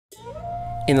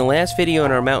In the last video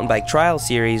in our mountain bike trial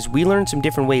series, we learned some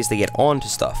different ways to get onto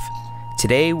stuff.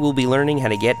 Today we'll be learning how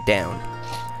to get down.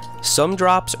 Some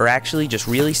drops are actually just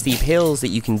really steep hills that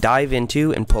you can dive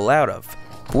into and pull out of,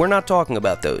 but we're not talking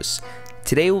about those.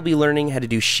 Today we'll be learning how to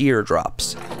do sheer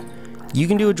drops. You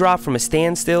can do a drop from a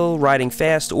standstill, riding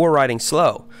fast, or riding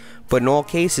slow, but in all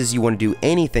cases you want to do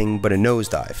anything but a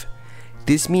nosedive.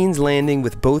 This means landing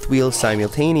with both wheels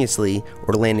simultaneously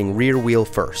or landing rear wheel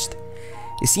first.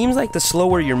 It seems like the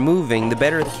slower you're moving, the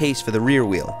better the case for the rear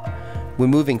wheel.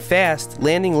 When moving fast,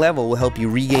 landing level will help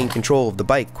you regain control of the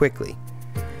bike quickly.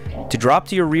 To drop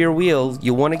to your rear wheel,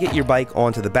 you'll want to get your bike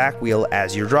onto the back wheel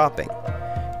as you're dropping.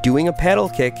 Doing a pedal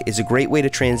kick is a great way to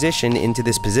transition into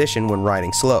this position when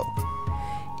riding slow.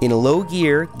 In a low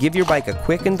gear, give your bike a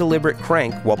quick and deliberate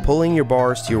crank while pulling your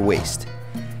bars to your waist.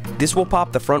 This will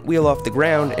pop the front wheel off the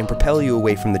ground and propel you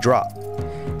away from the drop.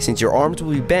 Since your arms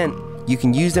will be bent, you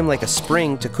can use them like a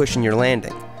spring to cushion your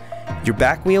landing. Your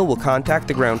back wheel will contact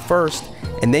the ground first,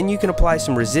 and then you can apply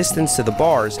some resistance to the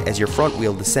bars as your front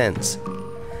wheel descends.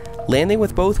 Landing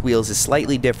with both wheels is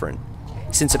slightly different.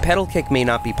 Since a pedal kick may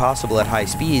not be possible at high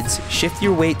speeds, shift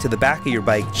your weight to the back of your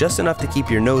bike just enough to keep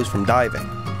your nose from diving.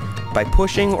 By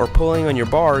pushing or pulling on your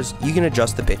bars, you can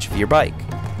adjust the pitch of your bike.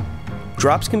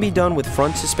 Drops can be done with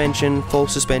front suspension, full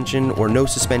suspension, or no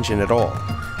suspension at all,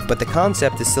 but the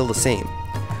concept is still the same.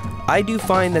 I do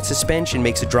find that suspension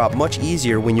makes a drop much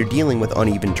easier when you're dealing with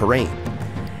uneven terrain.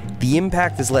 The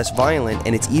impact is less violent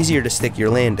and it's easier to stick your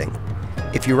landing.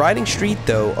 If you're riding street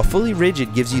though, a fully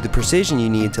rigid gives you the precision you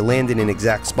need to land in an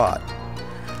exact spot.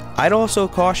 I'd also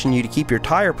caution you to keep your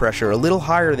tire pressure a little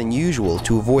higher than usual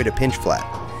to avoid a pinch flat.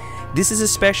 This is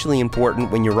especially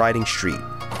important when you're riding street.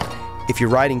 If you're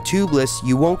riding tubeless,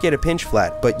 you won't get a pinch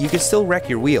flat, but you can still wreck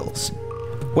your wheels.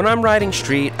 When I'm riding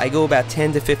street, I go about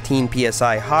 10 to 15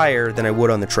 psi higher than I would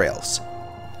on the trails.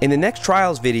 In the next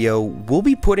trials video, we'll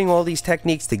be putting all these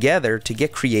techniques together to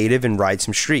get creative and ride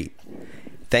some street.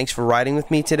 Thanks for riding with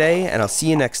me today, and I'll see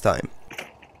you next time.